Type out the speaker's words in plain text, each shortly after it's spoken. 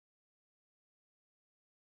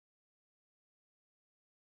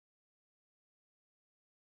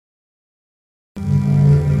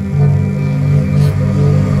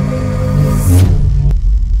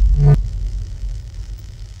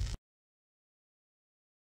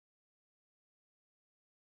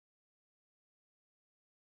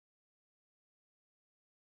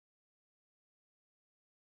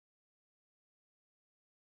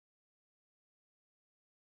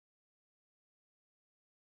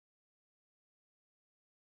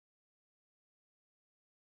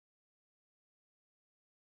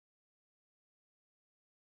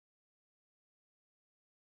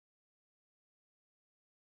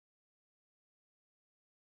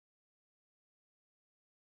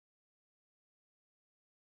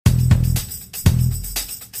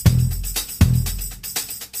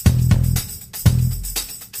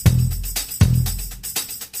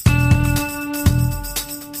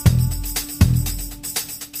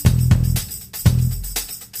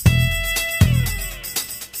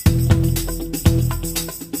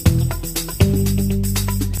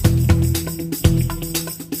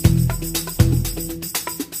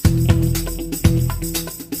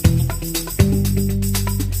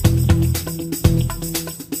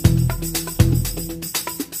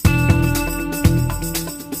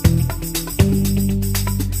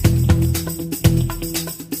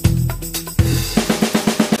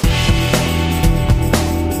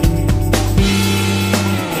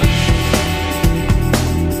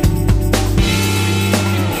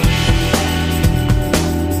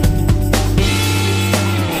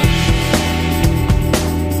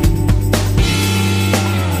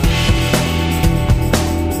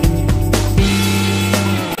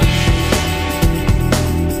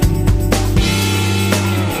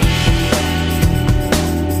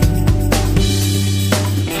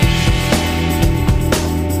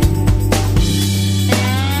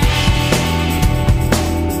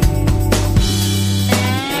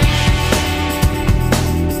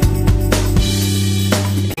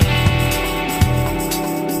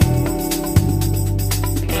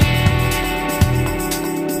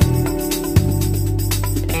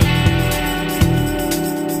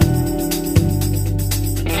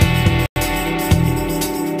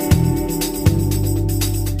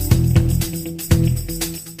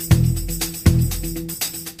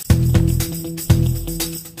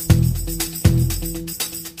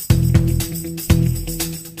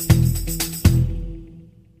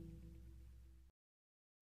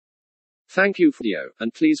Thank you for the video,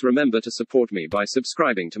 and please remember to support me by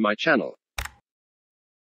subscribing to my channel.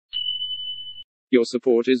 Your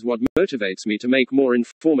support is what motivates me to make more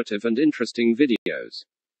informative and interesting videos.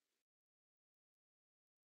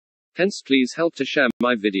 Hence, please help to share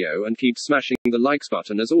my video and keep smashing the likes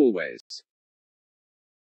button as always.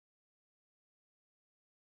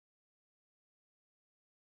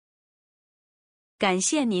 感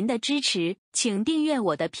谢您的支持，请订阅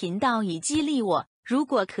我的频道以激励我。如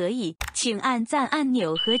果可以，请按赞按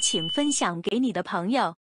钮和请分享给你的朋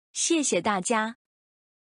友。谢谢大家。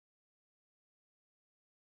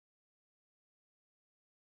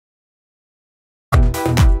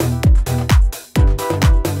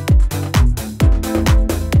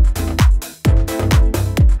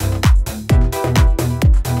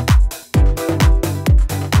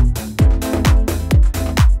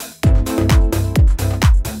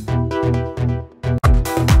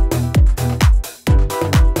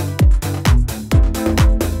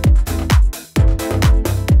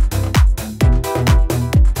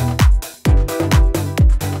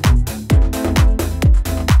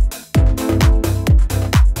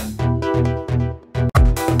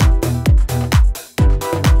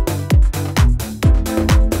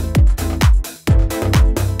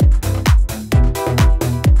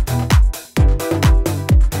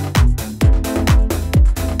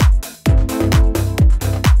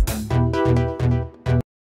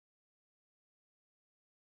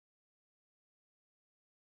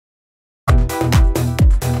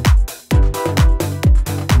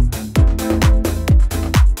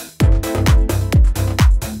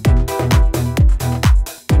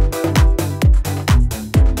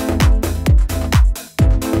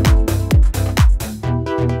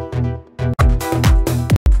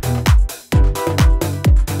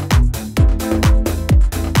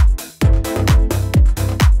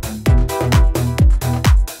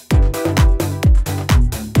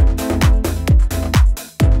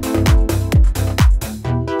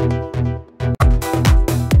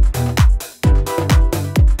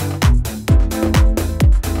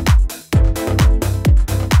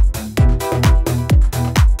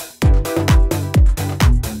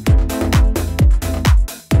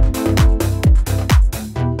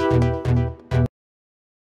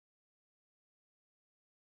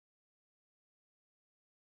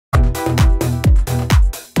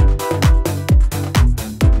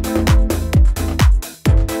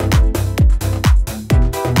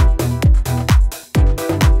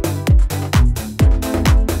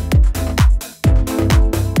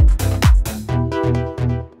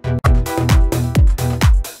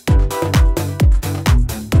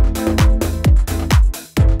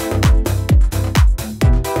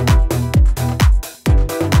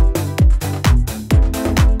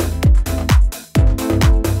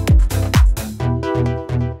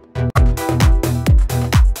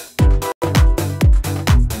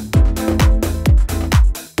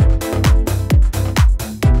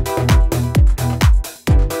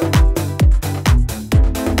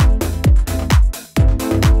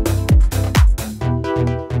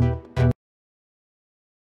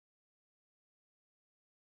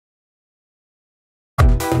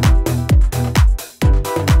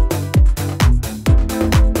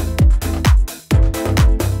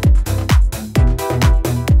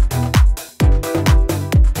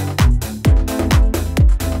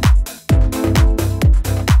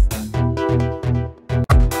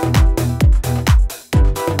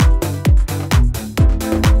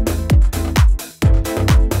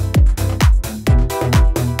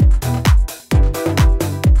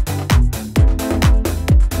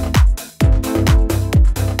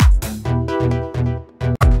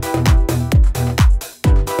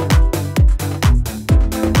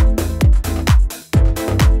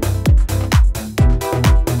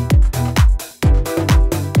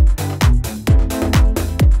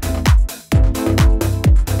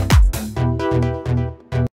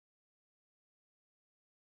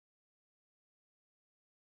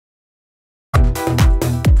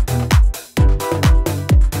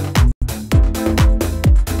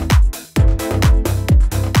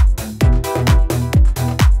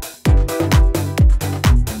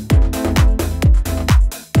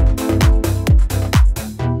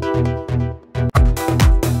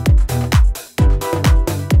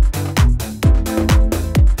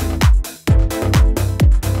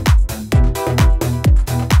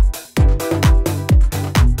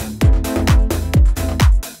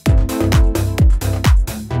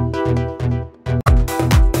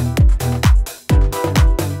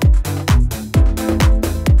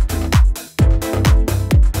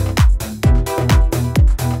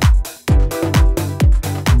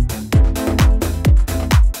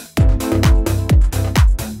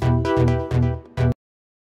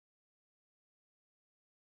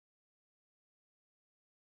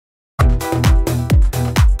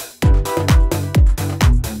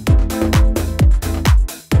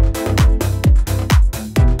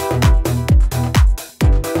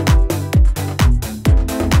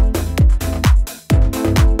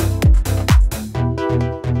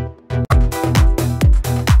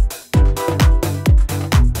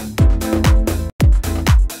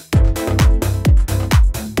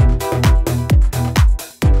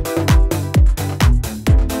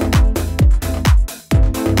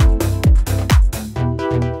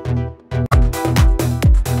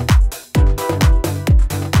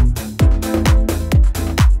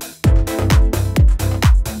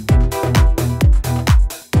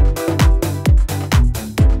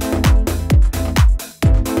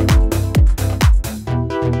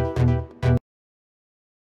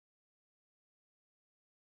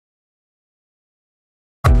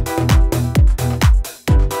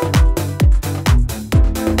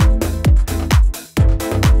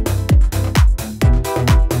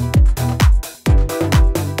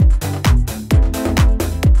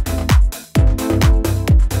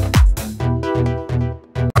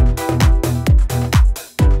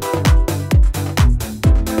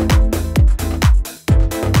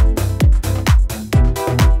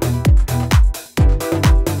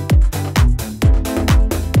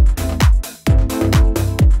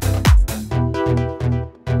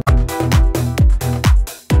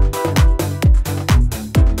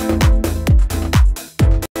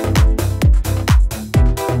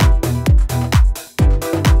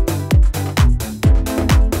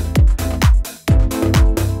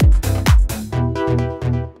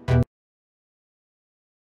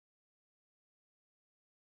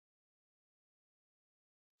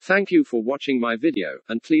Thank you for watching my video,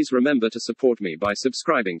 and please remember to support me by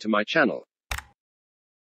subscribing to my channel.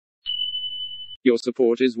 Your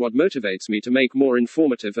support is what motivates me to make more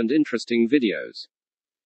informative and interesting videos.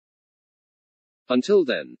 Until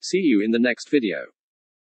then, see you in the next video.